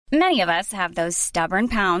Many of us have those stubborn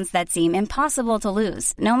pounds that seem impossible to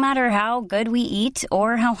lose, no matter how good we eat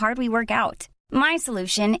or how hard we work out. My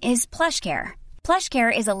solution is PlushCare.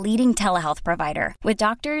 PlushCare is a leading telehealth provider with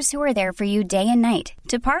doctors who are there for you day and night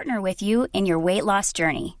to partner with you in your weight loss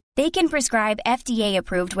journey. They can prescribe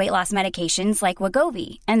FDA-approved weight loss medications like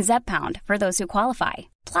Wegovy and Zepbound for those who qualify.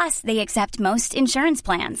 Plus, they accept most insurance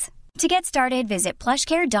plans. To get started, visit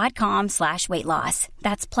plushcare.com/weightloss.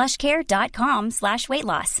 That's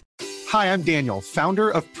plushcare.com/weightloss. Hi, I'm Daniel, founder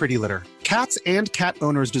of Pretty Litter. Cats and cat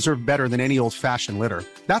owners deserve better than any old-fashioned litter.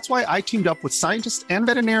 That's why I teamed up with scientists and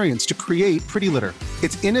veterinarians to create Pretty Litter.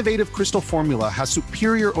 Its innovative crystal formula has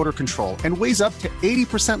superior odor control and weighs up to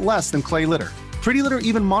 80% less than clay litter. Pretty Litter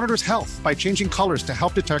even monitors health by changing colors to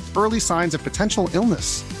help detect early signs of potential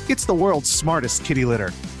illness. It's the world's smartest kitty litter.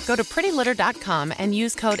 Go to prettylitter.com and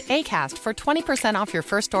use code ACAST for 20% off your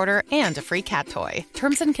first order and a free cat toy.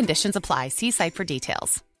 Terms and conditions apply. See site for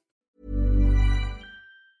details.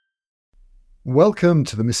 Welcome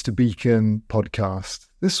to the Mr. Beacon podcast.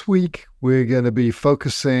 This week, we're going to be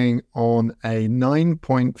focusing on a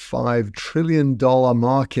 $9.5 trillion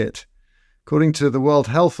market. According to the World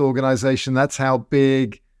Health Organization, that's how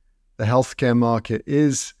big the healthcare market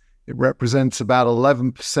is. It represents about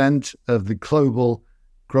 11% of the global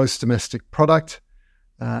gross domestic product.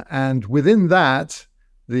 And within that,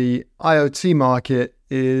 the IoT market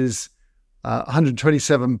is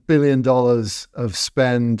 $127 billion of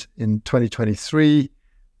spend in 2023,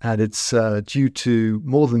 and it's due to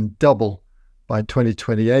more than double by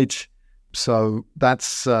 2028. So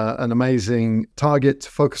that's an amazing target to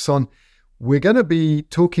focus on. We're going to be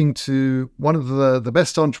talking to one of the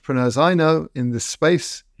best entrepreneurs I know in this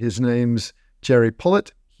space. His name's Jerry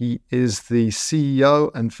Blyott. He is the CEO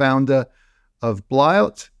and founder of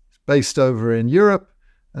Blyott, based over in Europe,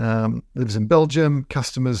 lives in Belgium,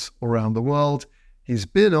 customers around the world. He's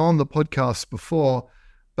been on the podcast before,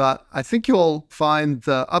 but I think you'll find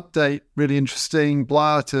the update really interesting.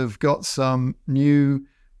 Blyott have got some new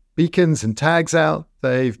beacons and tags out.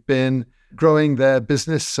 They've been growing their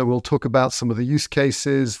business, so we'll talk about some of the use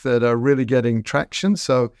cases that are really getting traction.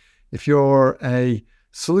 So if you're a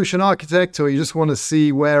solution architect or you just want to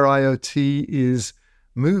see where IoT is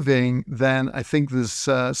moving, then I think there's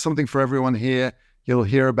something for everyone here. You'll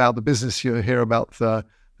hear about the business, you'll hear about the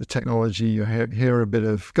technology, you'll hear a bit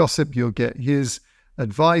of gossip, you'll get his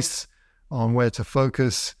advice on where to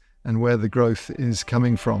focus and where the growth is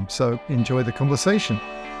coming from. So enjoy the conversation.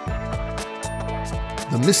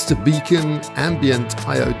 The Mr. Beacon Ambient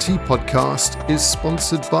IoT podcast is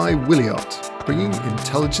sponsored by Blyott, bringing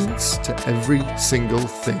intelligence to every single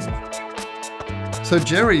thing. So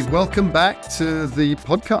Jerry, welcome back to the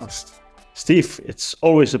podcast. Steve, it's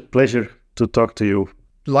always a pleasure to talk to you.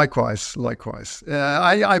 Likewise.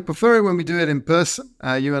 I prefer it when we do it in person.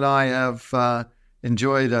 You and I have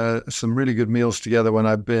enjoyed some really good meals together when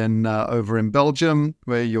I've been over in Belgium,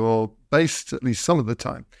 where you're based at least some of the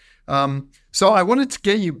time. So I wanted to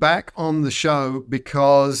get you back on the show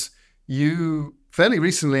because you fairly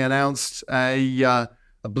recently announced a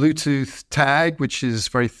Bluetooth tag, which is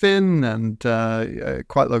very thin and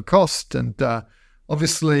quite low cost. And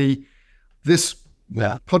obviously this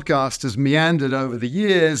podcast has meandered over the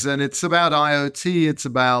years, and it's about IoT, it's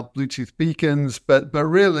about Bluetooth beacons, but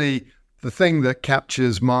really the thing that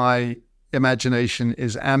captures my imagination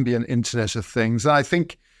is ambient Internet of Things. And I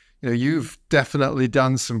think you've definitely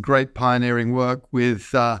done some great pioneering work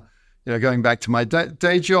with, going back to my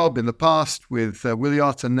day job in the past with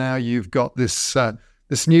Blyott, and now you've got this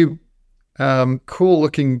new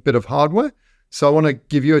cool-looking bit of hardware. So I want to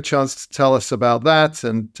give you a chance to tell us about that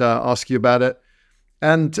and ask you about it.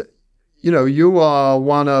 And you are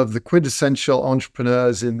one of the quintessential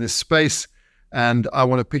entrepreneurs in this space, and I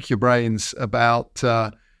want to pick your brains about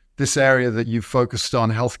this area that you've focused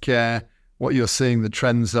on, healthcare. What you're seeing the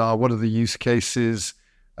trends are, what are the use cases,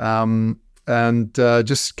 and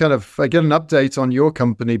just kind of get an update on your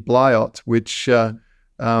company, Blyott, which I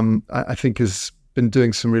think has been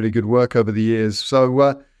doing some really good work over the years.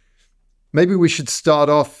 So maybe we should start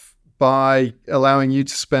off by allowing you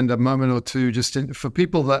to spend a moment or two for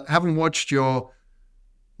people that haven't watched your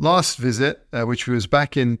last visit, which was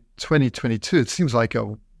back in 2022. It seems like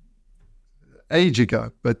an age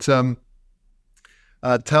ago, but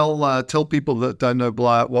tell people that don't know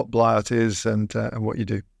Blyott what Blyott is and what you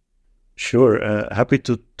do. Sure, happy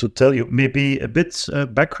to tell you. Maybe a bit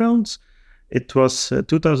background. It was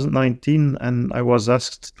 2019, and I was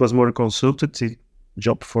asked. It was more a consultancy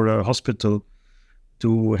job for a hospital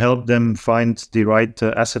to help them find the right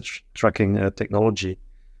asset tracking technology.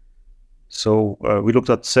 So we looked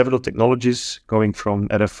at several technologies going from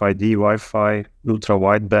RFID, Wi-Fi,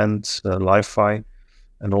 ultra-wideband, Li-Fi,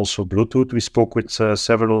 and also Bluetooth. We spoke with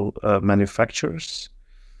several manufacturers,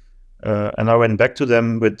 and I went back to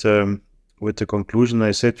them with the conclusion.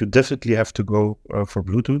 I said, you definitely have to go for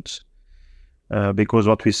Bluetooth, because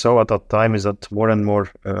what we saw at that time is that more and more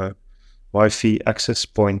Wi-Fi access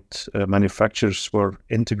point manufacturers were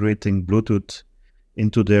integrating Bluetooth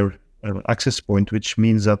into their access point, which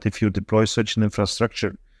means that if you deploy such an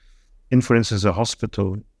infrastructure in, for instance, a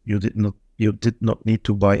hospital, you did not need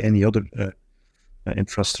to buy any other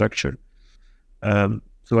infrastructure.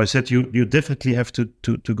 So I said you definitely have to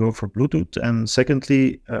go for Bluetooth. And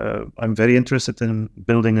secondly, I'm very interested in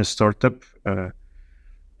building a startup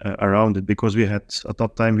around it, because we had at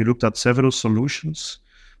that time we looked at several solutions,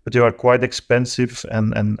 but they are quite expensive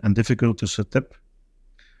and difficult to set up.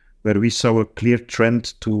 Where we saw a clear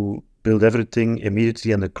trend to build everything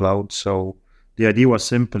immediately in the cloud. So the idea was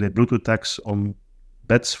simple: a Bluetooth tags on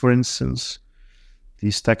beds, for instance.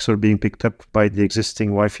 These tags are being picked up by the existing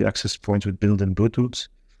Wi-Fi access points with built-in Bluetooth.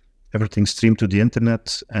 Everything streamed to the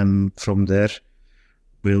internet, and from there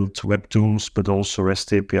build web tools, but also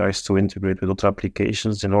REST APIs to integrate with other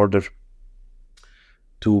applications in order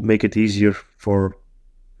to make it easier for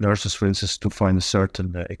nurses, for instance, to find a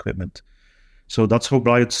certain equipment. So that's how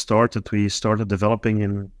Blyott started. We started developing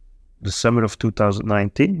in the summer of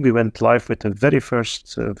 2019. We went live with the very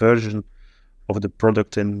first version of the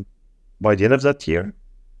product by the end of that year.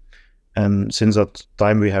 And since that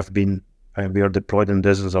time, we are deployed in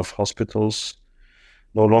dozens of hospitals,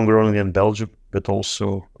 no longer only in Belgium, but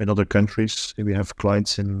also in other countries. We have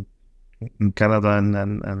clients in Canada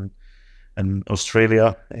and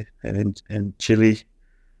Australia and Chile.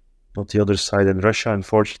 Not the other side in Russia.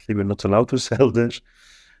 Unfortunately, we're not allowed to sell there.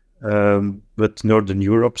 But Northern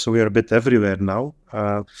Europe, so we are a bit everywhere now,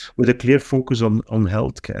 with a clear focus on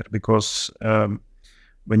healthcare. Because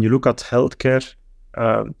when you look at healthcare,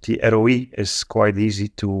 the ROI is quite easy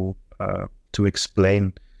to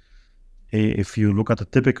explain. If you look at a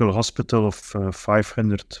typical hospital of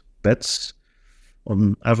 500 beds,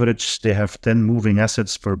 on average, they have 10 moving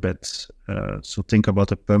assets per bed. So think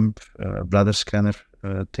about a pump, bladder scanner,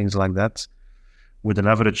 things like that, with an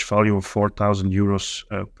average value of 4,000 euros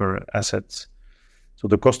per asset. So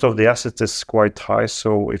the cost of the asset is quite high.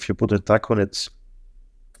 So if you put a tag on it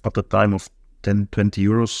at the time of 10, 20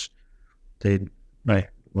 euros, it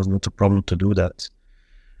was not a problem to do that.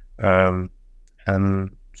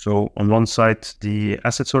 And so on one side, the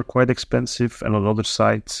assets are quite expensive, and on the other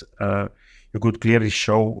side, you could clearly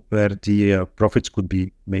show where the profits could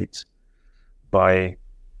be made by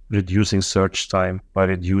reducing search time, by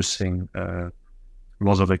reducing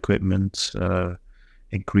loss of equipment,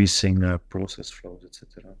 increasing process flows,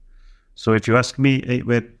 etc. So if you ask me,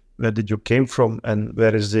 where did you came from, and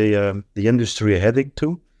where is the industry heading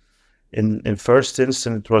to? In first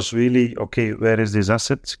instance, it was really, okay, where is this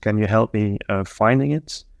asset? Can you help me finding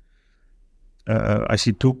it? I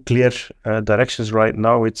see two clear directions right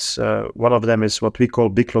now. It's one of them is what we call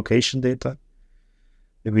big location data.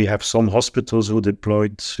 We have some hospitals who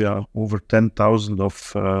deployed over 10,000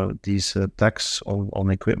 of these tags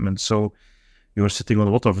on equipment. So you're sitting on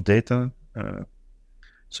a lot of data.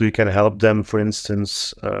 So you can help them, for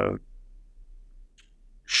instance,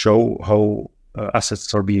 show how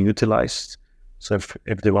assets are being utilized. So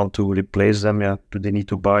if they want to replace them, do they need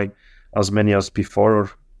to buy as many as before,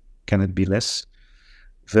 or can it be less?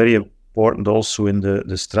 Very important also in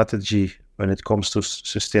the strategy when it comes to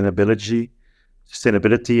sustainability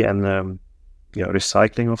and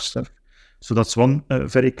recycling of stuff. So that's one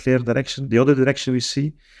very clear direction. The other direction we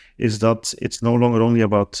see is that it's no longer only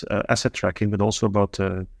about asset tracking, but also about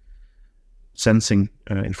sensing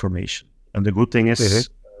information. And the good thing is,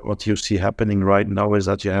 what you see happening right now is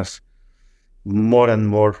that you have more and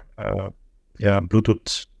more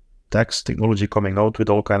Bluetooth tags technology coming out with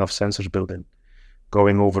all kind of sensors built in,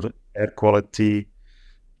 going over air quality.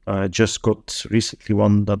 Just got recently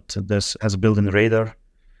one that has a built-in radar,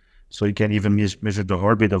 so you can even measure the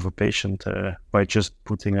heartbeat of a patient by just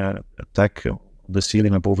putting a tag on the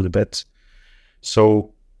ceiling above the bed.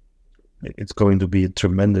 So it's going to be a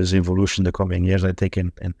tremendous evolution the coming years, I think,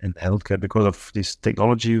 in healthcare, because of this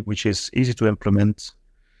technology, which is easy to implement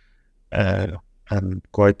and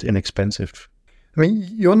quite inexpensive. I mean,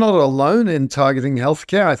 you're not alone in targeting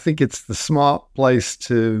healthcare. I think it's the smart place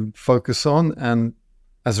to focus on, and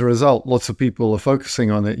as a result, lots of people are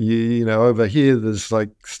focusing on it. You know, over here, there's like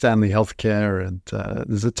Stanley Healthcare, and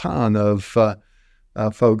there's a ton of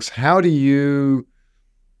folks. How do you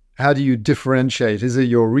differentiate? Is it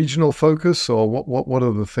your regional focus, or what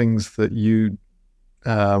are the things that you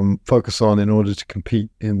focus on in order to compete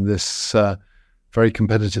in this very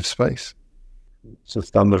competitive space? So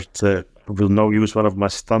standard, I will now use one of my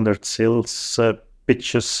standard sales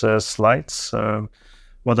pitches slides.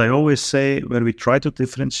 What I always say when we try to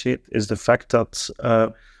differentiate is the fact that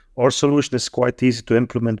our solution is quite easy to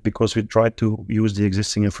implement because we try to use the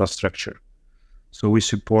existing infrastructure. So we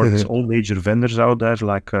support all major vendors out there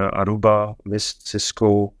like Aruba, Mist,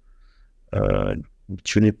 Cisco,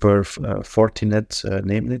 Juniper, Fortinet,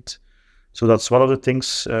 name it. So that's one of the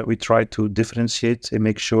things we try to differentiate and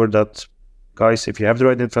make sure that, guys, if you have the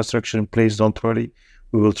right infrastructure in place, don't worry.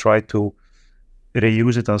 We will try to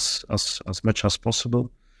reuse it as much as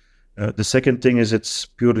possible. The second thing is it's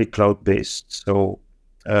purely cloud-based. So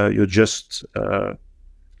you just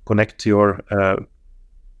connect your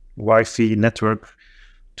Wi-Fi network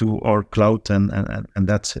to our cloud and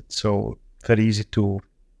that's it. So very easy to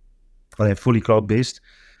fully cloud-based.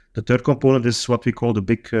 The third component is what we call the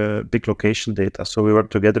big location data. So we work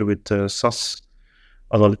together with SAS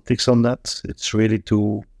Analytics on that. It's really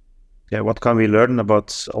to, what can we learn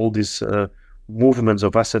about all these movements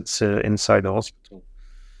of assets inside the hospital.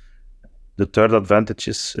 The third advantage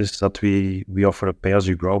is that we offer a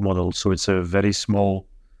pay-as-you-grow model. So it's a very small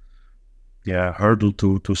hurdle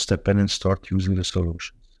to step in and start using the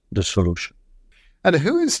solution. And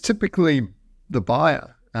who is typically the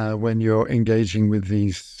buyer when you're engaging with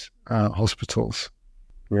these hospitals?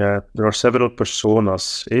 Yeah, there are several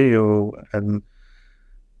personas, and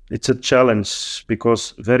it's a challenge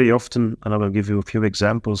because very often, and I will give you a few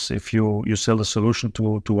examples, if you sell the solution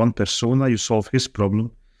to one persona, you solve his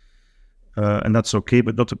problem, and that's okay,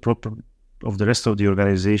 but not the problem of the rest of the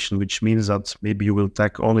organization, which means that maybe you will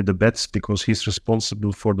take only the beds because he's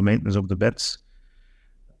responsible for the maintenance of the beds.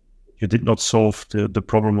 You did not solve the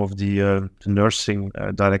problem of the nursing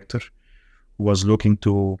director who was looking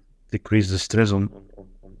to decrease the stress on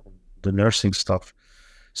the nursing staff.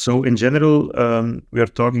 So in general, we are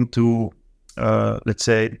talking to, let's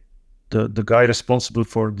say, the guy responsible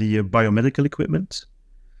for the biomedical equipment,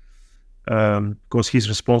 because he's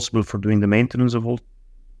responsible for doing the maintenance of all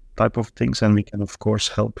type of things, and we can, of course,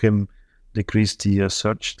 help him decrease the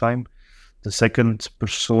search time. The second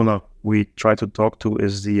persona we try to talk to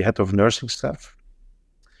is the head of nursing staff.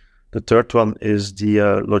 The third one is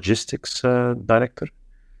the logistics director.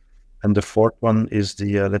 And the fourth one is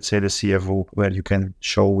the, let's say, the CFO, where you can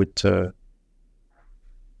show with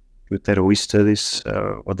ROI studies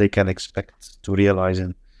what they can expect to realize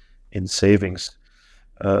in savings.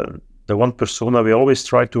 The one persona we always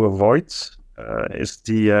try to avoid is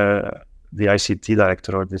the ICT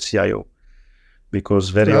director or the CIO, because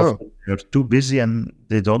very often they're too busy and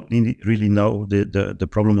they don't really know the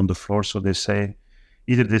problem on the floor. So they say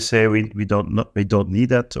we don't need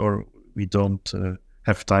that, or we don't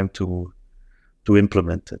have time to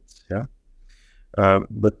implement it.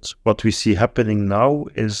 But what we see happening now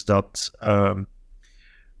is that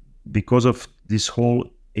because of this whole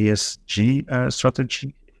ESG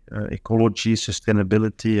strategy, ecology,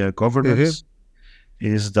 sustainability, governance,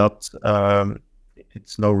 is that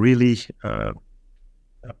it's now really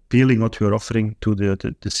appealing what we're offering to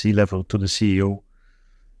the C-level, to the CEO,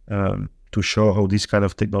 to show how these kind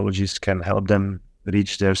of technologies can help them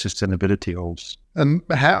reach their sustainability goals. And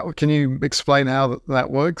how can you explain how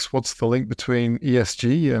that works? What's the link between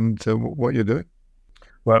ESG and what you're doing?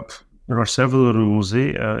 Well, there are several rules.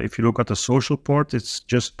 If you look at the social part, it's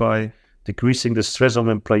just by decreasing the stress on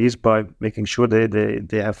employees by making sure they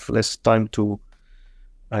have less time to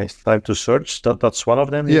search. That's one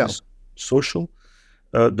of them. Yeah. Social.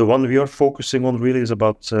 The one we are focusing on really is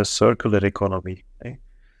about circular economy.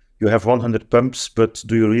 You have 100 pumps, but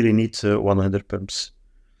do you really need 100 pumps?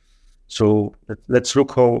 So let's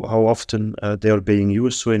look how often they are being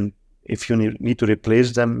used. So if you need to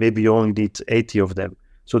replace them, maybe you only need 80 of them.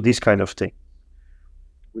 So these kind of thing,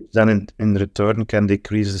 which then in return can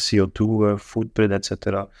decrease the CO2 footprint,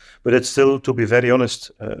 etc. But it's still, to be very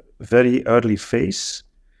honest, very early phase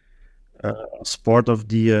as part of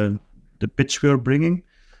the pitch we are bringing.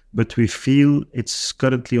 But we feel it's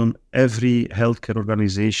currently on every healthcare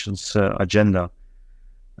organization's agenda.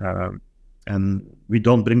 And we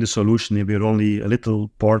don't bring the solution, we're only a little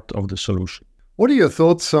part of the solution. What are your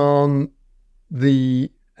thoughts on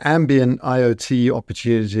the ambient IoT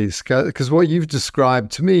opportunities? Because what you've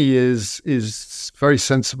described to me is very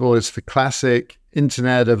sensible. It's the classic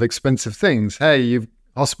internet of expensive things. Hey, you've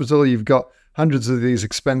got hundreds of these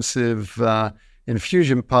expensive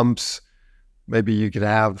infusion pumps. Maybe you could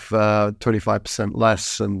have 25%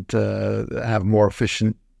 less and have more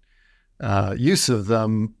efficient use of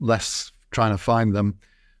them, less trying to find them.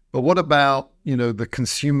 But what about the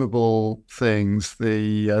consumable things,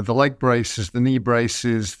 the leg braces, the knee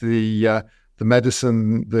braces, the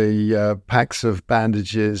medicine, the packs of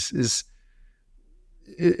bandages.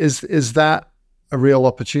 Is that a real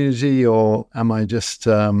opportunity, or am I just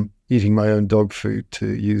eating my own dog food,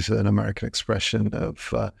 to use an American expression,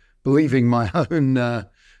 of believing my own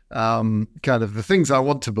kind of the things I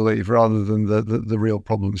want to believe rather than the real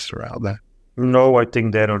problems that are out there? No, I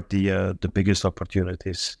think there are the biggest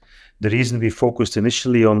opportunities. The reason we focused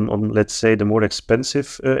initially on let's say the more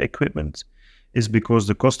expensive equipment is because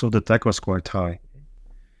the cost of the tech was quite high.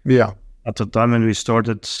 Yeah. At the time when we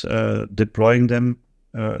started deploying them,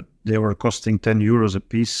 they were costing 10 euros a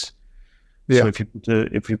piece. Yeah. So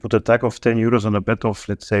if you put a tag of 10 euros on a bet of,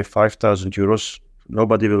 let's say, 5,000 euros,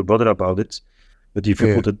 nobody will bother about it. But if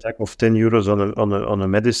you put a tag of 10 euros on a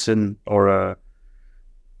medicine or a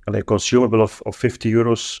consumable of 50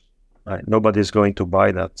 euros, nobody is going to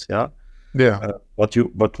buy that. Yeah. Yeah. What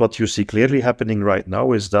you see clearly happening right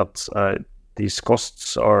now is that these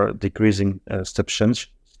costs are decreasing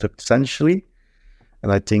substantially,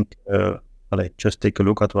 and I think just take a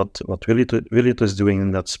look at what Blyott is doing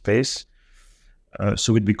in that space.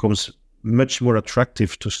 So it becomes much more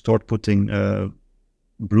attractive to start putting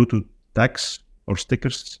Bluetooth tags or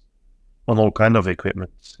stickers on all kind of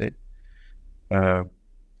equipment.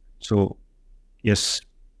 So, yes.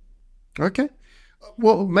 Okay.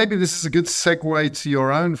 Well, maybe this is a good segue to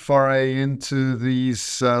your own foray into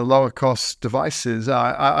these lower cost devices.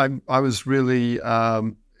 I was really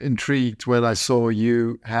intrigued when I saw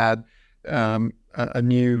you had a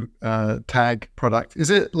new tag product.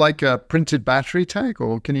 Is it like a printed battery tag,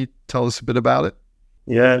 or can you tell us a bit about it?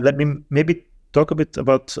 Yeah, let me maybe talk a bit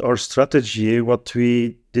about our strategy. What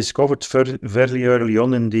we discovered very early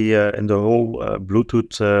on in the whole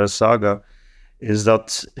Bluetooth saga is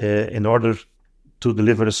that in order to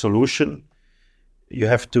deliver a solution, you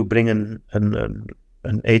have to bring an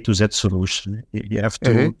A to Z solution. You have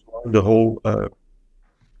to the whole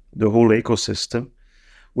ecosystem,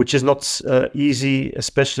 which is not easy,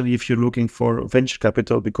 especially if you're looking for venture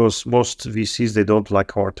capital, because most VCs, they don't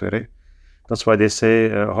like hardware. That's why they say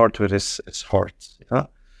hardware is hard. Yeah?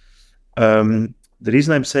 The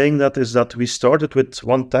reason I'm saying that is that we started with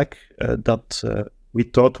one tech that we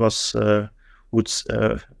thought would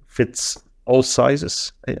fit all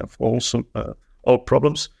sizes, all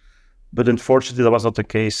problems, but unfortunately that was not the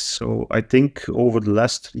case. So I think over the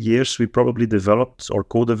last years we probably developed or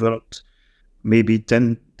co-developed maybe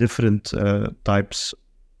 10 different types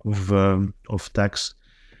of tags,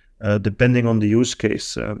 depending on the use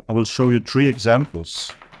case. I will show you 3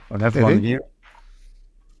 examples. I have one here.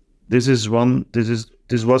 This is one.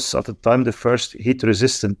 This was at the time the first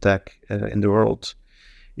heat-resistant tag in the world.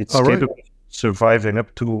 It's capable of surviving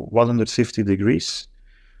up to 150 degrees.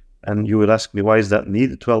 And you will ask me, why is that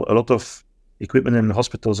needed? Well, a lot of equipment in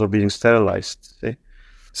hospitals are being sterilized.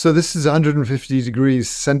 So this is 150 degrees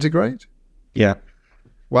centigrade? Yeah.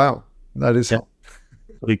 Wow, that is hot.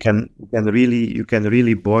 You can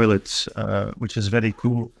really boil it, which is very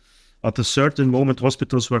cool. At a certain moment,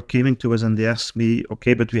 hospitals were coming to us and they asked me,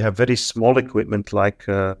 okay, but we have very small equipment like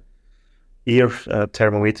ear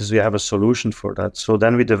thermometers. We have a solution for that. So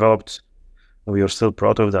then we developed, we are still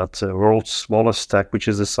proud of that, world's smallest tag, which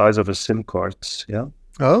is the size of a SIM card. Yeah.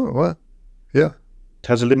 Oh, well, yeah. It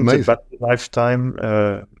has a limited battery lifetime,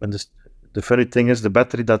 and the funny thing is the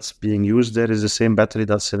battery that's being used there is the same battery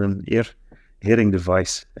that's in an hearing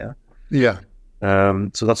device. Yeah. Yeah.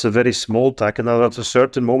 So that's a very small tag. And at a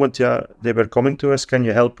certain moment, they were coming to us. Can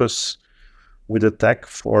you help us with a tag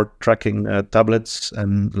for tracking tablets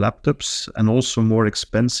and laptops, and also more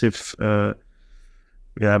expensive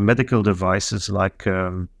medical devices like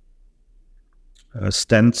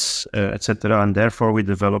stents, etc. And therefore, we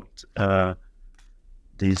developed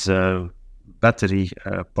these battery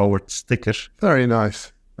powered sticker. Very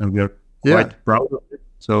nice. And we are quite proud of it.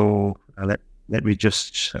 So let me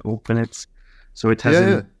just open it. So it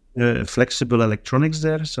has flexible electronics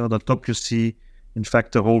there. So at the top you see, in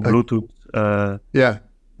fact, the whole Bluetooth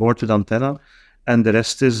board with antenna, and the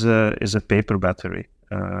rest is a paper battery,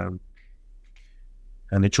 and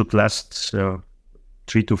it should last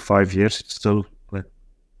 3 to 5 years. It's still,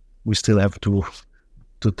 we still have to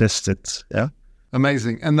test it. Yeah.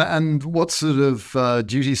 Amazing. And what sort of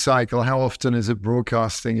duty cycle? How often is it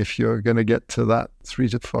broadcasting if you're going to get to that 3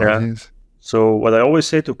 to 5 years? So what I always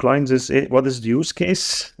say to clients is, what is the use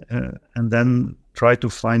case? And then try to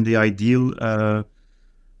find the ideal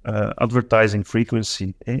advertising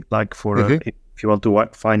frequency. Like if you want to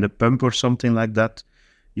find a pump or something like that,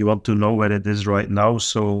 you want to know where it is right now.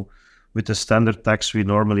 So with the standard tags, we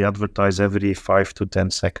normally advertise every 5 to 10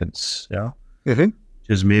 seconds. Yeah. Mm-hmm. which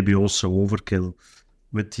is maybe also overkill.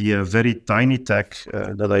 With the very tiny tag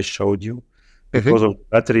that I showed you, because of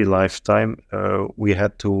battery lifetime, we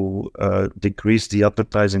had to decrease the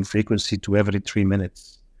advertising frequency to every 3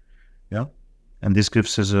 minutes. Yeah, and this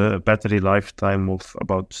gives us a battery lifetime of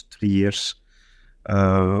about 3 years.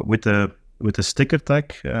 With a sticker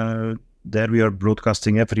tag, there we are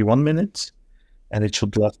broadcasting every 1 minute, and it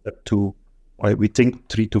should last up to, we think,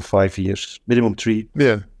 3 to 5 years, minimum 3,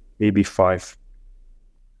 maybe 5.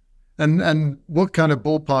 And what kind of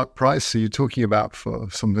ballpark price are you talking about for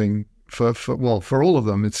something? For all of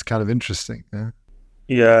them, it's kind of interesting.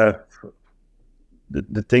 Yeah.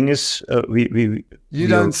 The thing is, we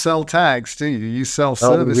don't sell tags, do you? You sell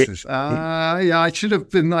services. I should have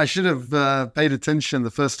paid attention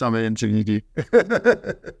the first time I interviewed you.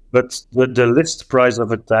 But the list price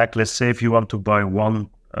of a tag, let's say if you want to buy one,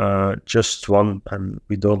 just one, and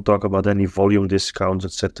we don't talk about any volume discounts,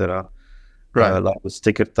 etc. Right. Like the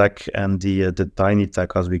sticker tag and the tiny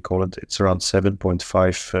tag, as we call it, it's around 7.5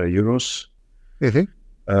 euros.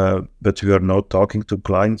 Mm-hmm. But we are now talking to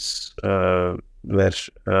clients where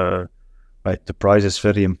the price is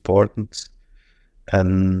very important,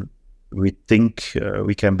 and we think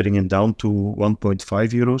we can bring it down to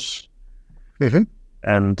 1.5 euros. Mm-hmm.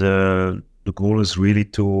 And the goal is really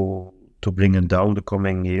to bring it down the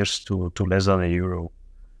coming years to less than €1.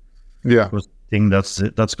 Yeah. I think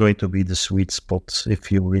that's going to be the sweet spot if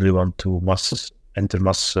you really want to enter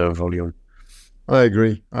mass volume. I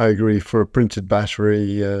agree. For a printed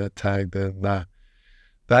battery tag, then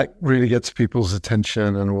that really gets people's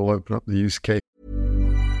attention and will open up the use case.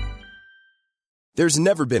 There's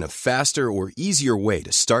never been a faster or easier way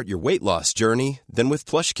to start your weight loss journey than with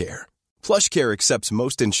PlushCare. PlushCare accepts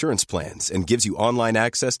most insurance plans and gives you online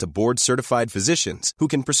access to board-certified physicians who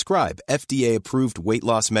can prescribe FDA-approved weight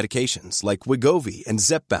loss medications like Wegovy and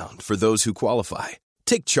Zepbound for those who qualify.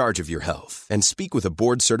 Take charge of your health and speak with a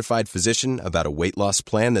board-certified physician about a weight loss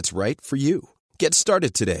plan that's right for you. Get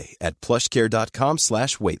started today at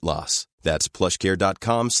plushcare.com/weight-loss. That's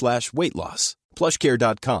plushcare.com/weight-loss.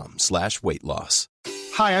 plushcare.com/weight-loss.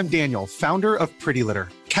 Hi, I'm Daniel, founder of Pretty Litter.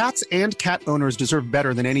 Cats and cat owners deserve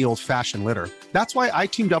better than any old-fashioned litter. That's why I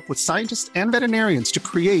teamed up with scientists and veterinarians to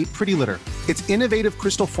create Pretty Litter. Its innovative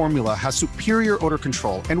crystal formula has superior odor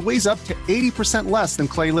control and weighs up to 80% less than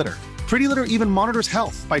clay litter. Pretty Litter even monitors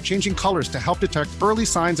health by changing colors to help detect early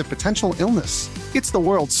signs of potential illness. It's the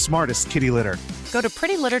world's smartest kitty litter. Go to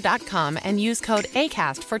prettylitter.com and use code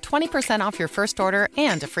ACAST for 20% off your first order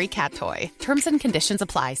and a free cat toy. Terms and conditions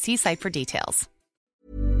apply. See site for details.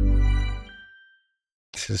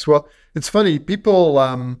 Well, it's funny. People,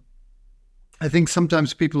 I think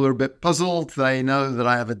sometimes people are a bit puzzled. They know that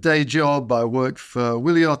I have a day job. I work for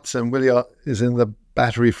Blyott, and Blyott is in the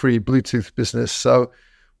battery-free Bluetooth business. So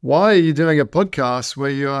why are you doing a podcast where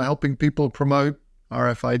you are helping people promote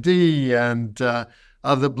RFID and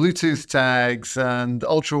other Bluetooth tags and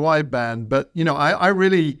ultra-wideband? But, I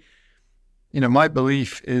really, my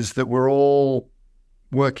belief is that we're all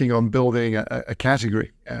working on building a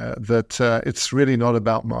category that it's really not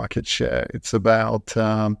about market share. It's about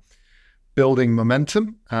building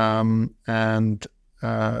momentum. And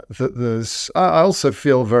that I also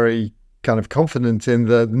feel very kind of confident in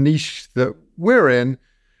the niche that we're in.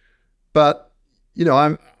 But,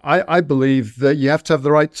 I believe that you have to have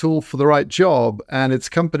the right tool for the right job. And it's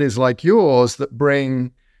companies like yours that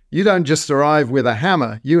you don't just arrive with a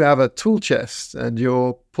hammer, you have a tool chest and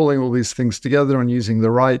you're pulling all these things together and using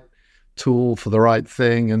the right tool for the right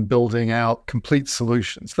thing and building out complete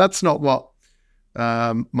solutions. That's not what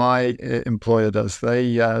my employer does.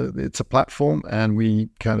 It's a platform, and we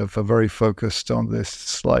kind of are very focused on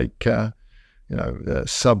this,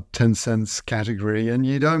 sub 10 cents category. And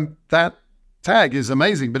that tag is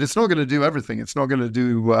amazing, but it's not going to do everything. It's not going to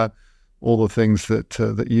do all the things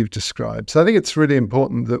that you've described. So I think it's really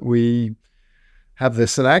important that we have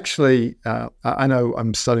this. And actually, I know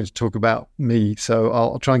I'm starting to talk about me, so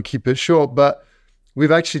I'll try and keep it short, but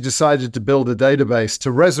we've actually decided to build a database,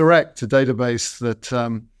 to resurrect a database that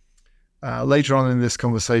later on in this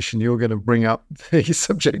conversation, you're going to bring up the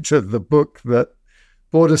subject of the book that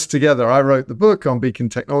brought us together. I wrote the book on Beacon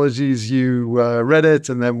Technologies. You read it,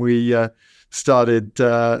 and then we started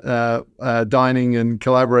dining and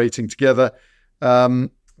collaborating together.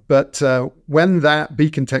 But when that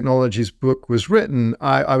Beacon Technologies book was written,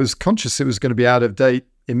 I was conscious it was going to be out of date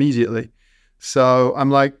immediately. So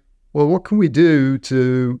I'm like, well, what can we do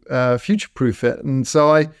to future-proof it? And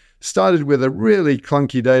so I started with a really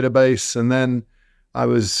clunky database, and then I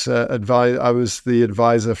was the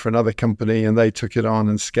advisor for another company, and they took it on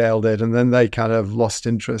and scaled it, and then they kind of lost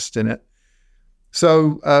interest in it.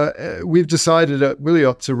 So we've decided at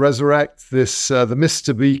Blyott to resurrect this the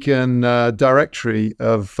Mr. Beacon directory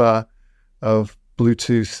of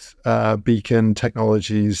Bluetooth beacon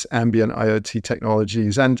technologies, ambient IoT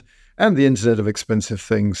technologies, and the Internet of Expensive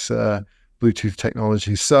Things Bluetooth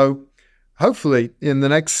technologies. So hopefully, in the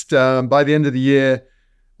next by the end of the year,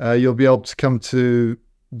 you'll be able to come to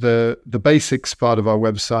the basics part of our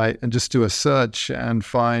website and just do a search and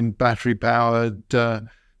find battery powered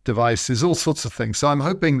devices, all sorts of things. So I'm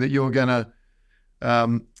hoping that you're going to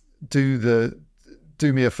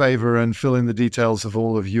do me a favor and fill in the details of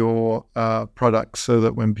all of your products, so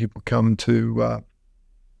that when people come to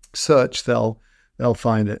search, they'll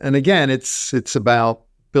find it. And again, it's about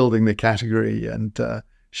building the category and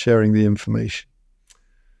sharing the information.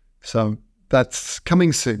 So that's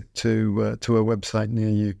coming soon to a website near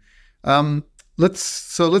you.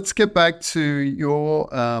 Let's get back to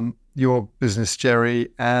your business, Jerry,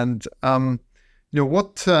 and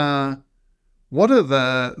what are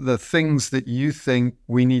the things that you think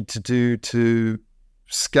we need to do to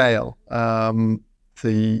scale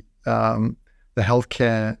the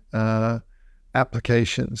healthcare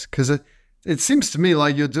applications? Because it seems to me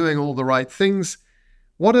like you're doing all the right things.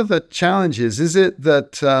 What are the challenges? Is it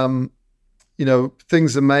that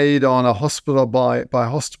things are made on a hospital by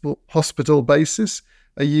hospital basis?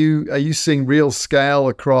 Are you seeing real scale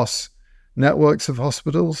across networks of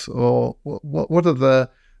hospitals, or what are the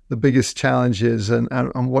biggest challenges,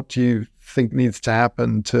 and what do you think needs to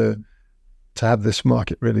happen to have this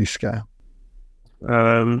market really scale?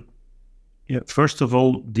 First of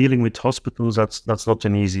all, dealing with hospitals, that's not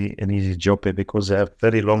an easy job, because they have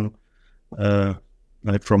very long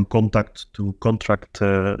from contact to contract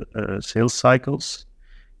sales cycles.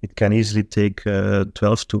 It can easily take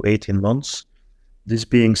 12 to 18 months. This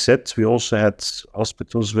being said, we also had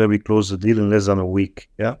hospitals where we closed the deal in less than a week.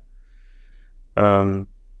 Yeah.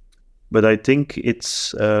 But I think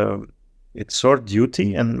it's our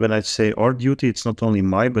duty, and when I say our duty, it's not only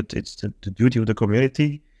but it's the duty of the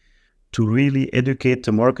community to really educate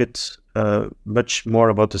the market much more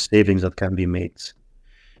about the savings that can be made.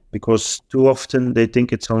 Because too often they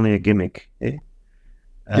think it's only a gimmick.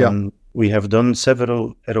 We have done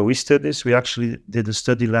several ROE studies. We actually did a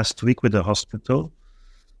study last week with a hospital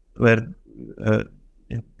where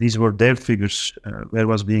these were their figures, where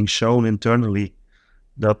was being shown internally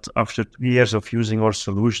that after 3 years of using our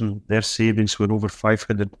solution, their savings were over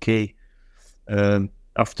 500K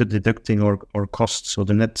after deducting our costs, so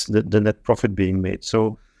the net profit being made.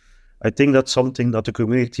 So I think that's something that the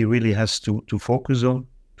community really has to focus on,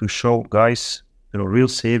 to show guys, real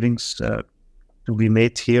savings to be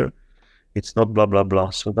made here. It's not blah, blah, blah.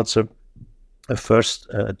 So that's a first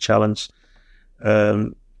challenge.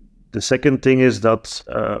 The second thing is that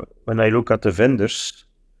when I look at the vendors,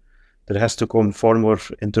 there has to come far more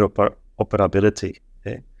interoperability.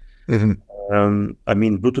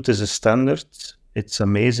 Bluetooth is a standard. It's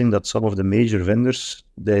amazing that some of the major vendors,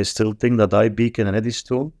 they still think that iBeacon and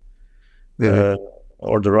Eddystone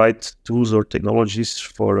are the right tools or technologies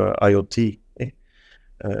for IoT.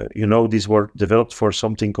 These were developed for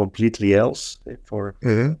something completely else, for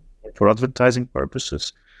advertising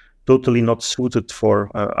purposes, totally not suited for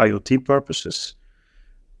IoT purposes.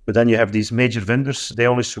 But then you have these major vendors, they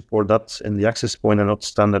only support that in the access point and not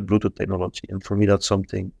standard Bluetooth technology. And for me, that's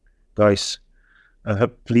something, guys,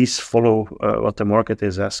 please follow what the market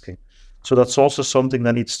is asking. So that's also something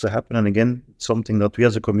that needs to happen. And again, it's something that we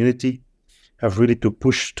as a community have really to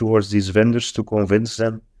push towards these vendors to convince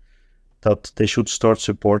them that they should start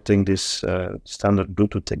supporting this standard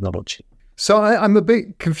Bluetooth technology. So I'm a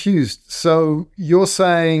bit confused. So you're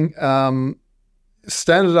saying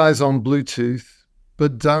standardize on Bluetooth,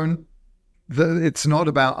 but it's not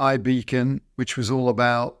about iBeacon, which was all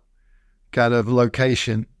about kind of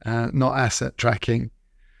location, not asset tracking.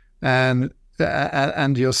 And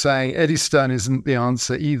you're saying Eddystone isn't the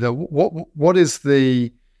answer either. What is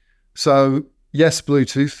the... So yes,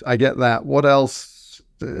 Bluetooth, I get that. What else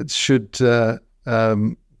should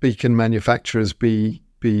beacon manufacturers be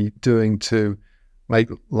doing to make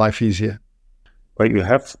life easier? Well, you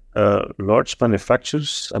have large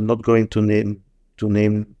manufacturers. I'm not going to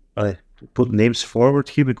put names forward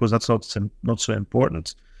here because that's not so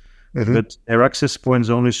important. Mm-hmm. But their access points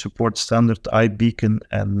only support standard iBeacon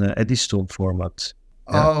and Eddystone format.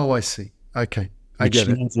 Oh, I see. Okay. I get it.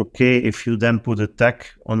 Which means, okay, if you then put a tag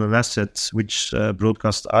on an asset which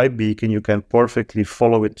broadcasts iBeacon, you can perfectly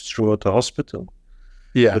follow it throughout the hospital.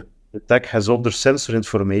 Yeah. But the tag has other sensor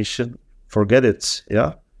information. Forget it.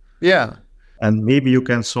 Yeah. Yeah. And maybe you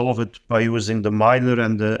can solve it by using the minor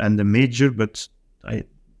and the major, but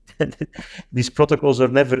these protocols are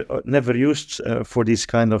never used for these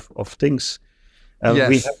kind of things. And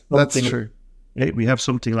yes, that's true. We have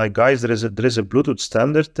something like, guys, there is a Bluetooth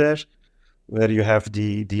standard there where you have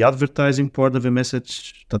the advertising part of a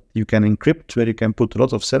message that you can encrypt, where you can put a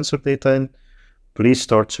lot of sensor data in. Please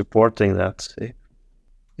start supporting that.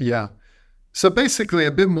 Yeah. So basically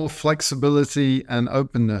a bit more flexibility and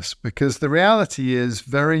openness, because the reality is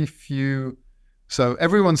very few. So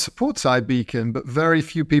everyone supports iBeacon, but very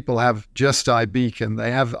few people have just iBeacon.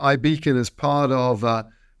 They have iBeacon as part of a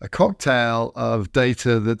cocktail of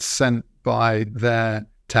data that's sent by their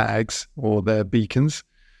tags or their beacons.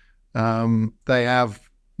 They have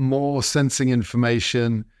more sensing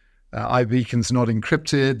information. iBeacon's not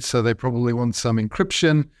encrypted, so they probably want some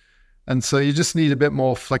encryption. And so you just need a bit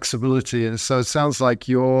more flexibility. And so it sounds like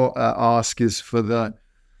your ask is for the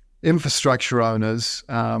infrastructure owners,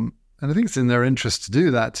 and I think it's in their interest to do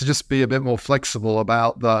that, to just be a bit more flexible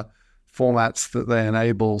about the formats that they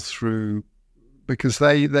enable through, because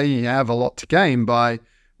they have a lot to gain by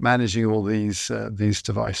managing all these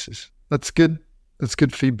devices. That's good. That's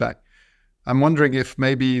good feedback. I'm wondering if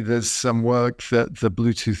maybe there's some work that the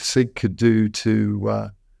Bluetooth SIG could do to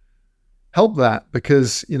help that,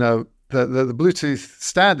 because the Bluetooth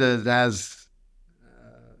standard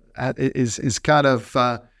is kind of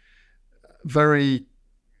very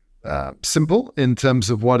simple in terms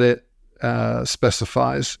of what it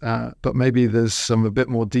specifies, but maybe there's a bit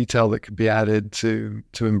more detail that could be added to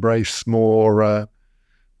embrace more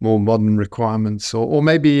modern requirements, or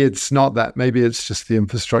maybe it's not that. Maybe it's just the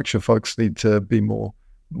infrastructure folks need to be more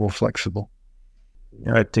flexible.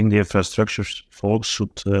 Yeah, I think the infrastructure folks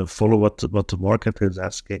should follow what the market is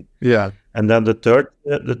asking. Yeah, and then the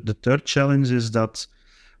third challenge is that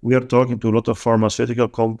we are talking to a lot of pharmaceutical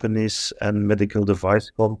companies and medical device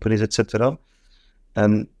companies, etc.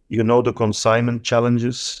 And the consignment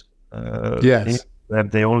challenges. Yes, where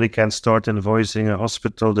they only can start invoicing a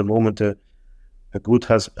hospital the moment a good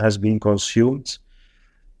has been consumed.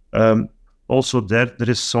 Also, there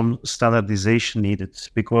is some standardization needed,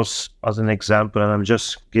 because, as an example, and I'm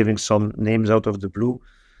just giving some names out of the blue,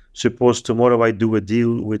 suppose tomorrow I do a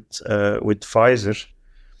deal with Pfizer,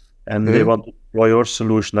 and they want to deploy our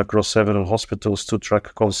solution across several hospitals to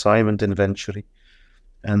track consignment inventory.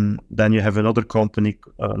 And then you have another company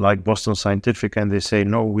like Boston Scientific, and they say,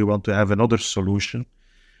 no, we want to have another solution.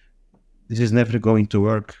 This is never going to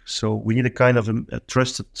work. So we need a kind of a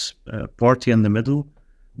trusted party in the middle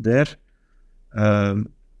there,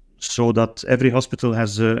 so that every hospital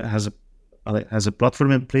has a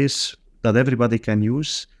platform in place that everybody can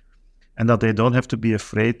use, and that they don't have to be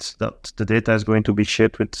afraid that the data is going to be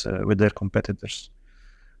shared with their competitors.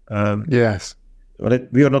 Yes, but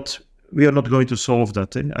we are not going to solve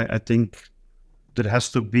that. I think there has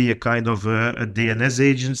to be a kind of a DNS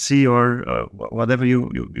agency, or whatever you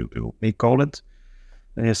may call it,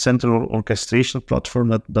 a central orchestration platform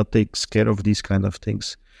that takes care of these kind of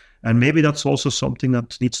things. And maybe that's also something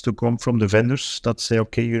that needs to come from the vendors that say,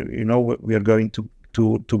 okay, we are going to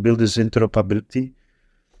build this interoperability,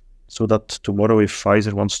 so that tomorrow, if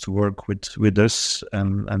Pfizer wants to work with us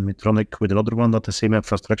and Medtronic with another one, that the same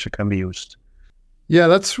infrastructure can be used. Yeah,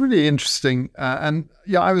 that's really interesting. And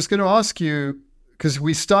I was going to ask you, because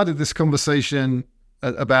we started this conversation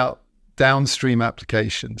about downstream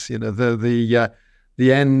applications, the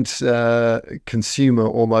end consumer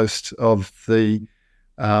almost of the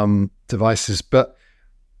devices. But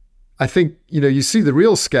I think, you see the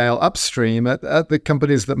real scale upstream at the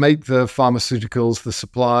companies that make the pharmaceuticals, the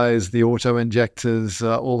supplies, the auto injectors,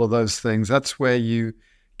 all of those things. That's where you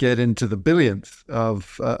get into the billionth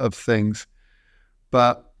of things.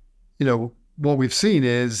 But, what we've seen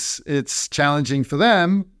is it's challenging for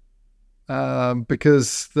them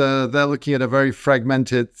because they're looking at a very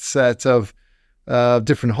fragmented set of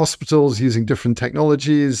different hospitals using different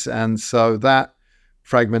technologies. And so that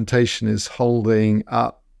fragmentation is holding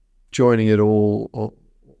up, joining it all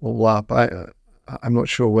up. I'm not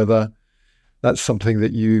sure whether that's something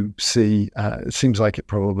that you see. It seems like it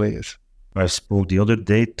probably is. I spoke the other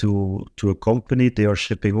day to a company. They are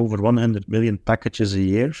shipping over 100 million packages a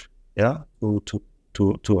year,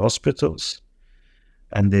 to hospitals.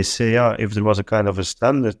 And they say, if there was a kind of a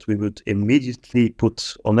standard, we would immediately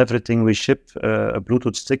put on everything we ship a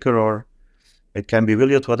Bluetooth sticker, or it can be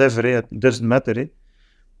Blyott, whatever. It doesn't matter.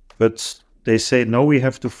 But they say, no, we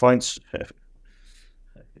have to find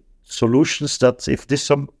solutions that if this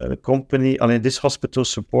company, this hospital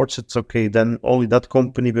supports it, okay, then only that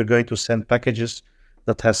company we're going to send packages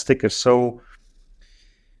that has stickers. So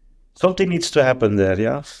something needs to happen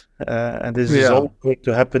there, and this is all going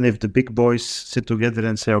to happen if the big boys sit together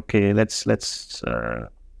and say, okay, let's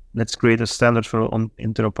let's create a standard for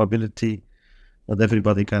interoperability that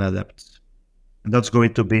everybody can adapt. And that's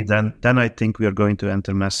going to be then I think we are going to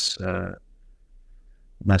enter mass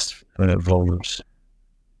volumes.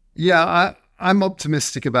 Yeah, I'm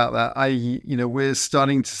optimistic about that. We're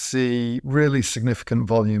starting to see really significant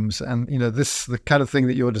volumes, and the kind of thing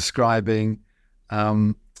that you're describing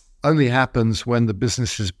only happens when the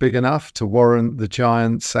business is big enough to warrant the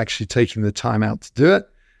giants actually taking the time out to do it.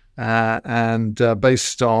 And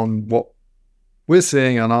based on what we're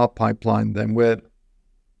seeing on our pipeline, then we're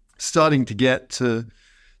starting to get to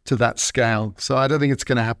that scale. So I don't think it's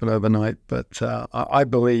going to happen overnight, but I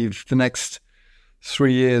believe the next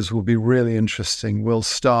 3 years will be really interesting. We'll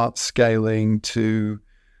start scaling to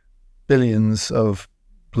billions of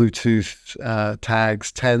Bluetooth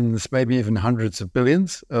tags, tens, maybe even hundreds of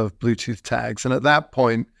billions of Bluetooth tags. And at that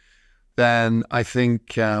point, then I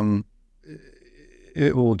think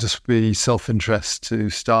it will just be self-interest to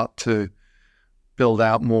start to build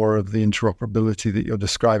out more of the interoperability that you're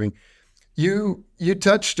describing. You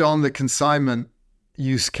touched on the consignment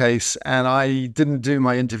use case, and I didn't do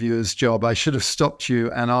my interviewer's job. I should have stopped you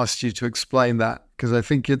and asked you to explain that, because I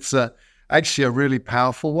think it's actually a really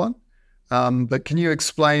powerful one. But can you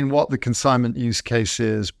explain what the consignment use case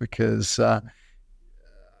is? Because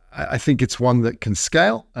I think it's one that can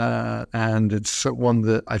scale, and it's one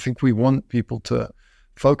that I think we want people to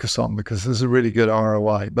focus on because there's a really good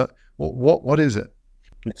ROI. But what is it?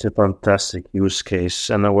 It's a fantastic use case,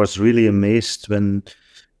 and I was really amazed when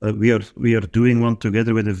we are doing one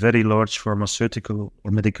together with a very large pharmaceutical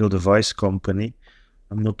or medical device company.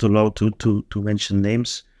 I'm not allowed to mention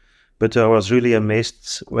names, but I was really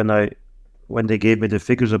amazed when they gave me the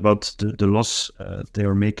figures about the loss they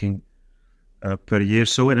are making per year.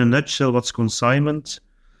 So in a nutshell, what's consignment?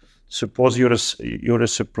 Suppose you're a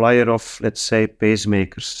supplier of, let's say,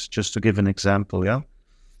 pacemakers, just to give an example, yeah?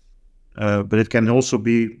 But it can also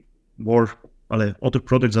be more other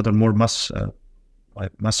products that are more mass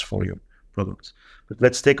volume products. But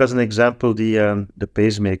let's take as an example the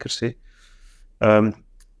pacemakers.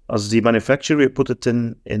 As the manufacturer, we put it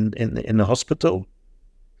in a hospital,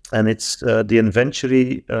 and it's the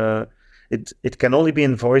inventory. It can only be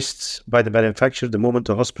invoiced by the manufacturer the moment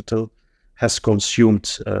the hospital has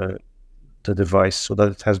consumed the device, so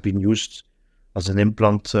that it has been used as an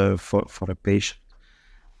implant for a patient.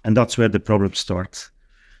 And that's where the problems start,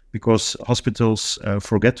 because hospitals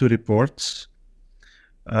forget to report.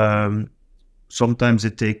 Sometimes they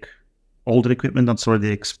take older equipment that's already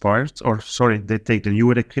expired, they take the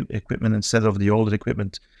newer equipment instead of the older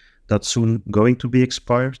equipment that's soon going to be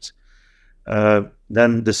expired.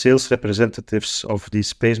 Then the sales representatives of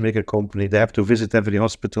this pacemaker company, they have to visit every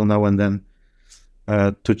hospital now and then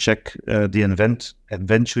to check the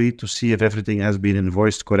inventory to see if everything has been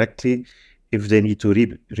invoiced correctly, if they need to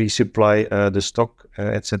resupply the stock,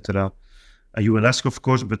 etc. You will ask, of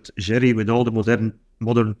course, but Jerry, with all the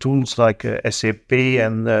modern tools like SAP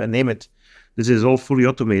and name it, this is all fully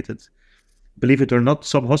automated. Believe it or not,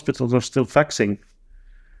 some hospitals are still faxing.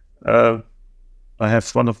 I have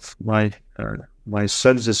one of my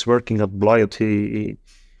sons is working at Blyott. He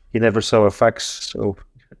never saw a fax, so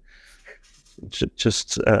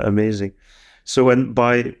just amazing. So when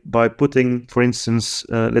by putting, for instance,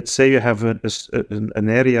 let's say you have an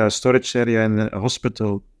area, a storage area in a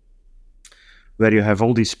hospital where you have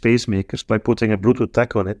all these pacemakers, by putting a Bluetooth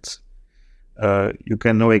tag on it, you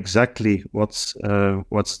can know exactly what's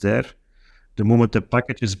there. The moment the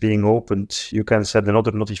package is being opened, you can send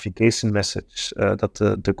another notification message that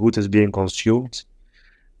the good is being consumed.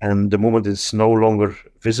 And the moment it's no longer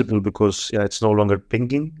visible because it's no longer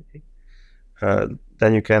pinging,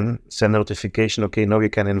 then you can send a notification, okay, now you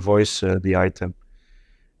can invoice the item.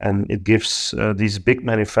 And it gives these big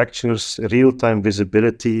manufacturers real-time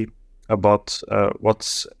visibility about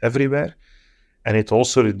what's everywhere. And it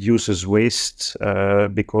also reduces waste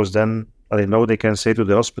because then they can say to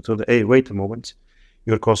the hospital, hey, wait a moment,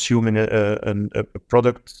 you're consuming a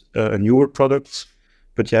product, a newer product,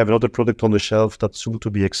 but you have another product on the shelf that's soon to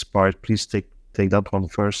be expired. Please take that one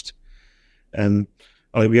first. And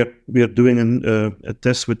we are doing a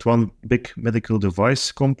test with one big medical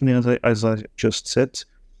device company, as I just said.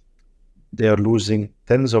 They are losing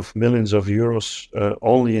tens of millions of euros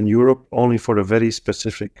only in Europe, only for a very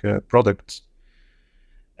specific product.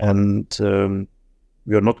 And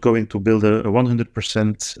we are not going to build a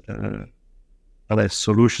 100%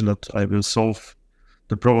 solution that I will solve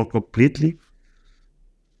the problem completely.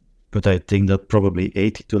 But I think that probably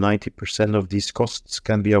 80 to 90% of these costs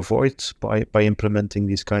can be avoided by implementing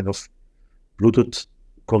this kind of Bluetooth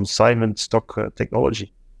consignment stock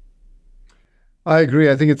technology. I agree.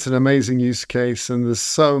 I think it's an amazing use case, and there's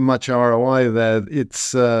so much ROI there.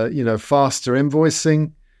 It's faster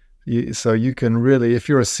invoicing, so you can really, if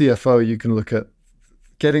you're a CFO, you can look at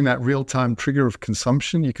getting that real-time trigger of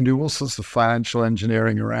consumption. You can do all sorts of financial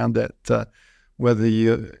engineering around it,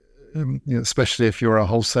 whether especially if you're a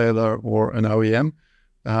wholesaler or an OEM,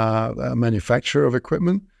 a manufacturer of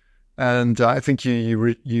equipment. And I think you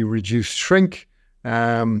reduce shrink,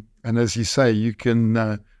 and as you say, you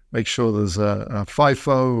can make sure there's a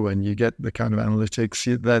FIFO, and you get the kind of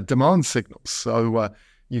analytics, the demand signals. So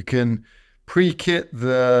you can pre-kit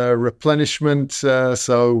the replenishment,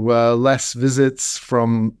 less visits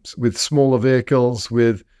with smaller vehicles,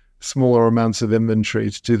 with smaller amounts of inventory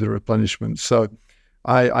to do the replenishment. So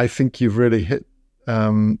I think you've really hit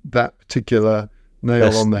that particular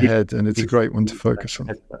nail on the head, and it's a great one to focus on.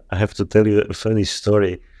 I have to tell you a funny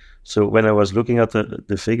story. So when I was looking at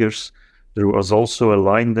the figures, there was also a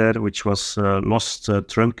line there which was lost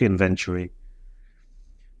trunk inventory.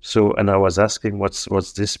 So, and I was asking,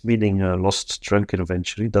 what's this meaning, lost trunk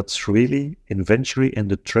inventory? That's really inventory in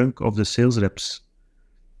the trunk of the sales reps,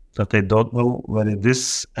 that they don't know when it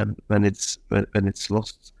is and when it's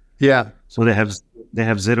lost. Yeah. So they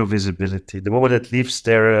have zero visibility. The moment it leaves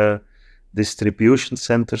their distribution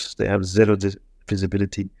centers, they have zero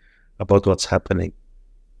visibility about what's happening.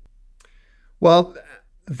 Well,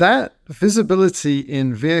 that visibility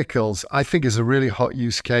in vehicles, I think, is a really hot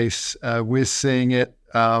use case. We're seeing it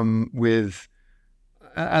and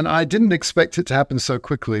I didn't expect it to happen so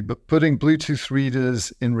quickly, but putting Bluetooth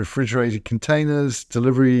readers in refrigerated containers,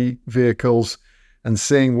 delivery vehicles, and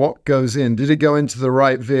seeing what goes in. Did it go into the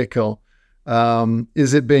right vehicle?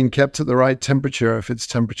 Is it being kept at the right temperature if it's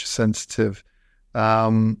temperature sensitive?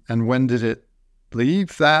 And when did it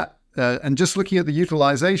leave that? And just looking at the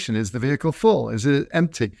utilization, is the vehicle full? Is it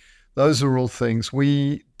empty? Those are all things.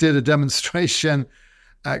 We did a demonstration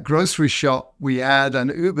at grocery shop. We had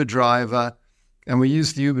an Uber driver, and we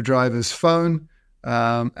used the Uber driver's phone,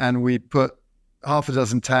 and we put half a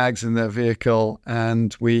dozen tags in their vehicle,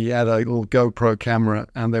 and we had a little GoPro camera,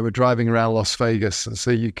 and they were driving around Las Vegas. And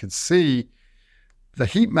so you could see the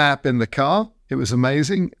heat map in the car. It was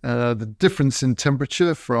amazing. The difference in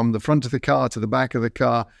temperature from the front of the car to the back of the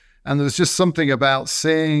car. And there was just something about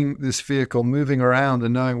seeing this vehicle moving around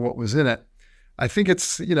and knowing what was in it. I think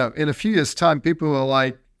it's, in a few years' time, people were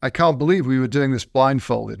like, I can't believe we were doing this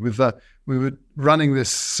blindfolded. We were running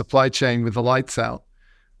this supply chain with the lights out.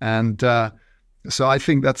 And so I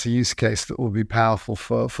think that's a use case that will be powerful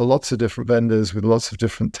for lots of different vendors with lots of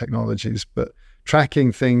different technologies. But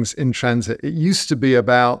tracking things in transit, it used to be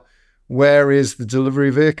about, where is the delivery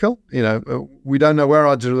vehicle? We don't know where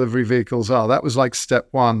our delivery vehicles are. That was like step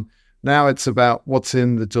one. Now it's about what's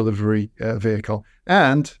in the delivery vehicle.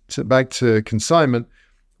 And back to consignment,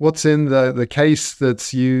 what's in the case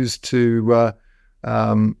that's used to,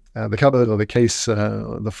 the cupboard or the case,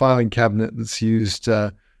 the filing cabinet that's used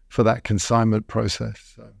for that consignment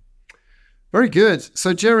process. So, very good.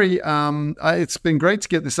 So, Jerry, it's been great to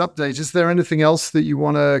get this update. Is there anything else that you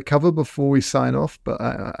want to cover before we sign off? But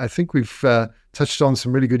I think we've touched on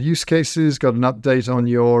some really good use cases, got an update on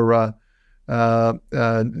your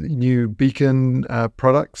new Beacon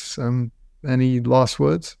products. Any last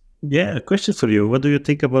words? Yeah, a question for you. What do you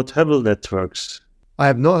think about Hubble networks? I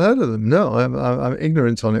have not heard of them. No, I'm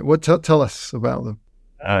ignorant on it. Tell us about them.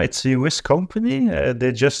 It's a US company.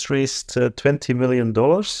 They just raised $20 million.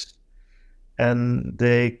 And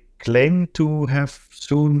they claim to have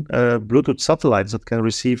soon Bluetooth satellites that can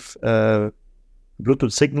receive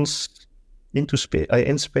Bluetooth signals in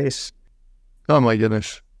space. Oh my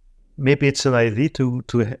goodness! Maybe it's an idea to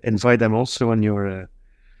invite them also on your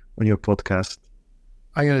podcast.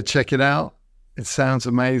 I'm going to check it out. It sounds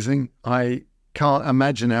amazing. I can't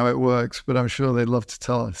imagine how it works, but I'm sure they'd love to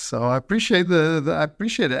tell us. So I appreciate I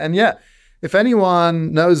appreciate it. And yeah, if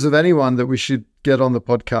anyone knows of anyone that we should get on the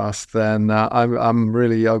podcast, then I'm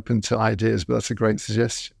really open to ideas, but that's a great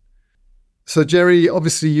suggestion. So Jerry,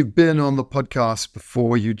 obviously you've been on the podcast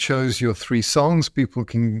before. You chose your 3 songs. People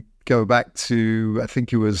can go back to, I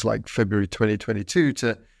think it was like February 2022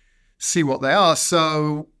 to see what they are.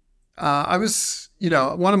 So I was,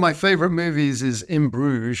 one of my favorite movies is In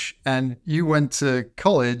Bruges, and you went to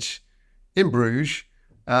college in Bruges.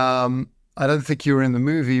 I don't think you were in the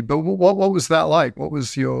movie, but what was that like? What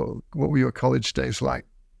were your college days like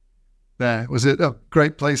there? Was it a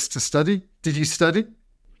great place to study? Did you study?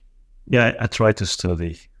 Yeah, I tried to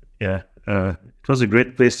study. Yeah, it was a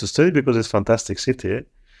great place to study because it's a fantastic city.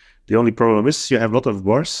 The only problem is you have a lot of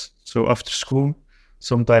bars. So after school,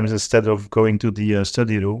 sometimes instead of going to the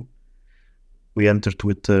study room, we entered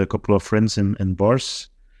with a couple of friends in bars.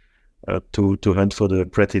 to hunt for the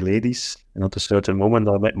pretty ladies. And at a certain moment,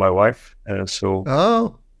 I met my wife.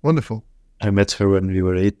 Oh, wonderful. I met her when we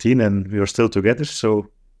were 18 and we were still together. So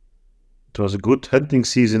it was a good hunting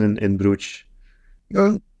season in Bruges.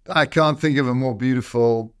 I can't think of a more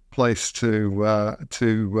beautiful place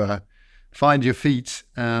to find your feet.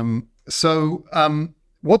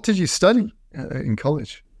 What did you study in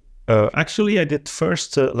college? Actually, I did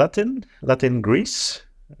first Latin Greece.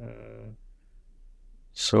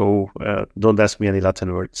 Don't ask me any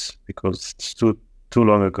Latin words because it's too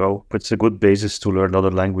long ago. But it's a good basis to learn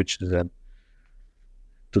other languages and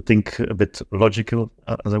to think a bit logical,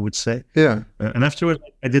 as I would say. Yeah. And afterwards,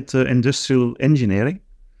 I did industrial engineering.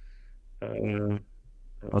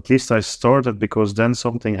 At least I started because then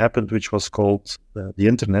something happened which was called the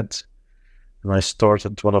internet. And I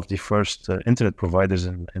started one of the first internet providers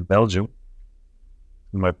in Belgium.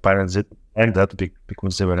 My parents didn't like that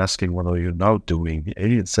because they were asking, what are you now doing?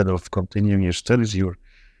 Instead of continuing your studies, you're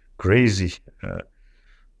crazy.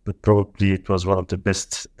 But probably it was one of the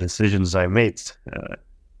best decisions I made.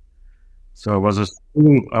 So I was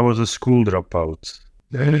a school dropout.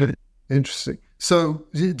 Interesting. So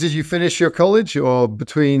did you finish your college, or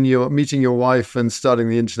between your meeting your wife and starting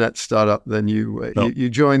the internet startup, then you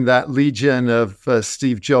joined that legion of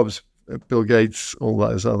Steve Jobs, Bill Gates, all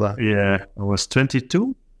those other? Yeah, I was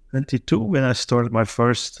 22 when I started my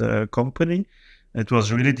first company. It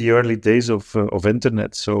was really the early days of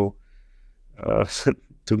internet. So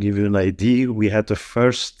to give you an idea, we had the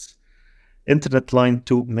first internet line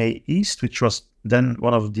to May East, which was then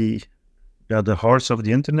one of the hearts of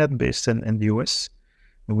the internet based in the US.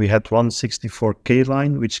 And we had one 64K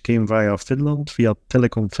line, which came via Finland, via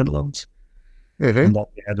Telecom Finland. Mm-hmm. And then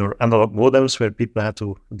we had our analog modems where people had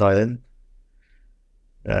to dial in.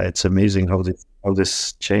 It's amazing how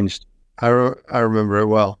this changed. I remember it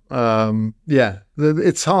well.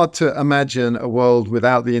 It's hard to imagine a world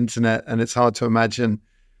without the internet, and it's hard to imagine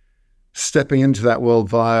stepping into that world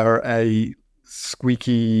via a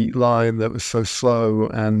squeaky line that was so slow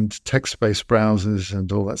and text-based browsers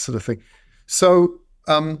and all that sort of thing. So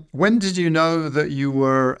when did you know that you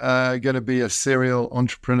were going to be a serial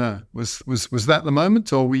entrepreneur? Was that the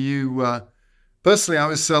moment, or were you... Personally, I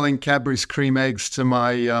was selling Cadbury's cream eggs to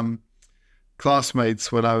my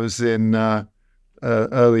classmates when I was in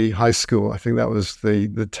early high school. I think that was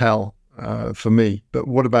the tell for me. But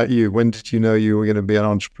what about you? When did you know you were going to be an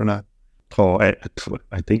entrepreneur? Oh,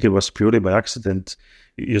 I think it was purely by accident.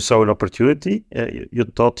 You saw an opportunity. You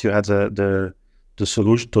thought you had the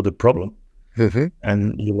solution to the problem, mm-hmm.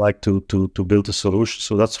 and you like to build a solution.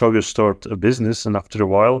 So that's how you start a business. And after a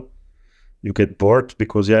while, you get bored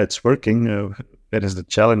because it's working. That is the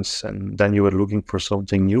challenge, and then you were looking for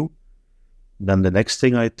something new. Then the next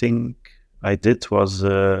thing I think I did was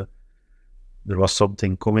there was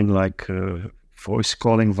something coming like voice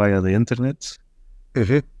calling via the internet.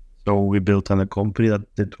 Mm-hmm. So we built a company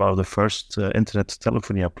that did one of the first internet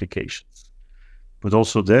telephony applications. But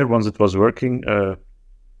also there, once it was working,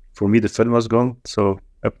 for me the fun was gone. So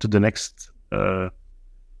up to the next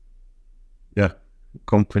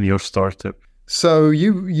company or startup. So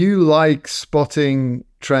you like spotting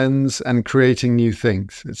trends and creating new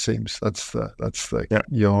things. It seems that's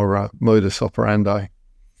your modus operandi.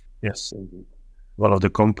 Yes, indeed. One of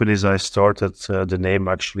the companies I started, the name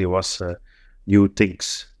actually was New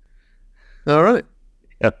Things. All right.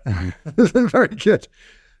 Yeah. Very good.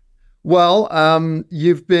 Well,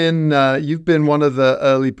 you've been one of the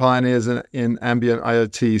early pioneers in ambient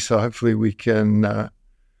IoT, so hopefully we can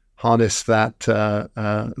harness that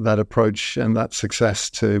approach and that success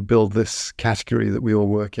to build this category that we all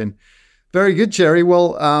work in. Very good, Jerry.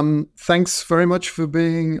 Well, thanks very much for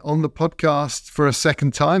being on the podcast for a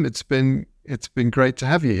second time. It's been great to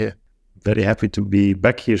have you here. Very happy to be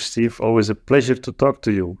back here, Steve. Always a pleasure to talk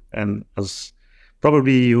to you. And as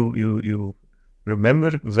probably you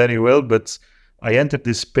remember very well, but I entered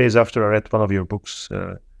this space after I read one of your books.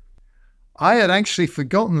 I had actually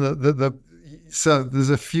forgotten so there's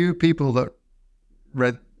a few people that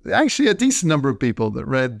read, actually a decent number of people that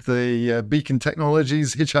read the Beacon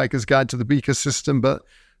Technologies, Hitchhiker's Guide to the Beacon System, but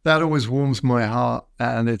that always warms my heart,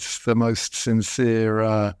 and it's the most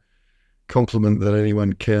sincere compliment that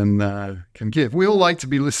anyone can give. We all like to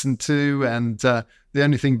be listened to, and the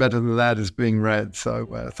only thing better than that is being read.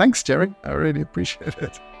 So thanks, Jerry. I really appreciate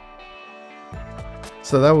it.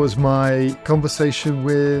 So that was my conversation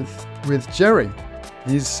with Jerry.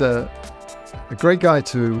 He's a great guy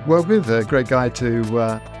to work with, a great guy to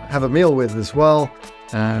have a meal with as well.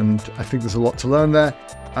 And I think there's a lot to learn there.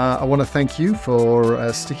 I want to thank you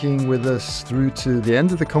for sticking with us through to the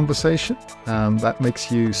end of the conversation. That makes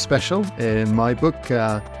you special in my book.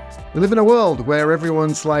 We live in a world where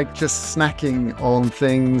everyone's like just snacking on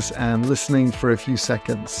things and listening for a few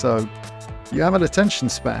seconds. So you have an attention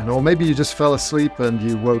span, or maybe you just fell asleep and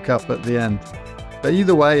you woke up at the end. But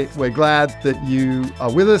either way, we're glad that you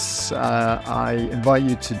are with us. I invite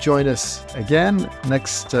you to join us again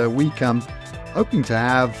next week. I'm hoping to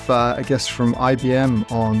have a guest from IBM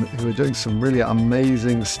on who are doing some really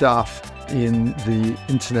amazing stuff in the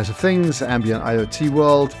Internet of Things, ambient IoT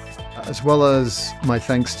world. As well as my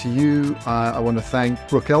thanks to you, I want to thank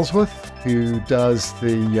Brooke Ellsworth, who does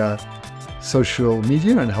the social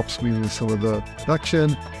media and helps me with some of the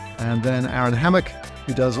production. And then Aaron Hammock,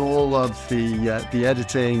 who does all of the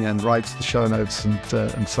editing and writes the show notes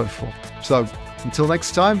and so forth. So until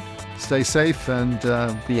next time, stay safe and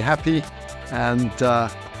be happy. And our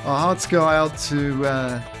hearts go out to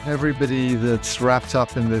everybody that's wrapped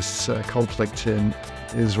up in this conflict in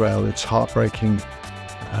Israel. It's heartbreaking.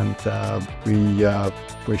 And we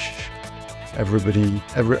wish everybody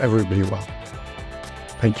well.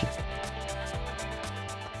 Thank you.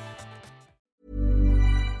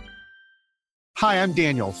 Hi, I'm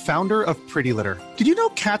Daniel, founder of Pretty Litter. Did you know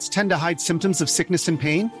cats tend to hide symptoms of sickness and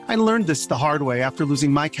pain? I learned this the hard way after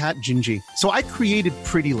losing my cat, Gingy. So I created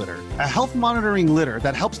Pretty Litter, a health monitoring litter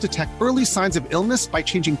that helps detect early signs of illness by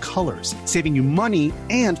changing colors, saving you money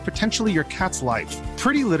and potentially your cat's life.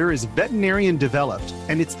 Pretty Litter is veterinarian developed,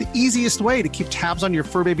 and it's the easiest way to keep tabs on your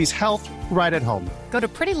fur baby's health right at home. Go to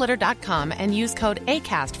prettylitter.com and use code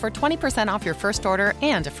ACAST for 20% off your first order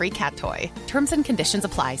and a free cat toy. Terms and conditions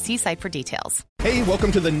apply. See site for details. Hey,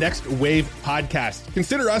 welcome to the Next Wave podcast.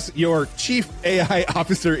 Consider us your chief AI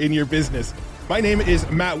officer in your business. My name is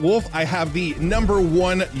Matt Wolf. I have the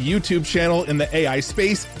 #1 YouTube channel in the AI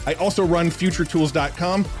space. I also run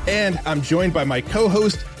futuretools.com, and I'm joined by my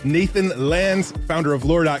co-host, Nathan Lanz, founder of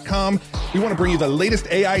lore.com. We want to bring you the latest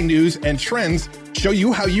AI news and trends, show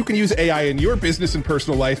you how you can use AI in your business and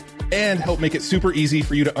personal life, and help make it super easy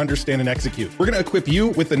for you to understand and execute. We're going to equip you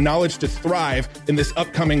with the knowledge to thrive in this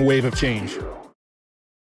upcoming wave of change.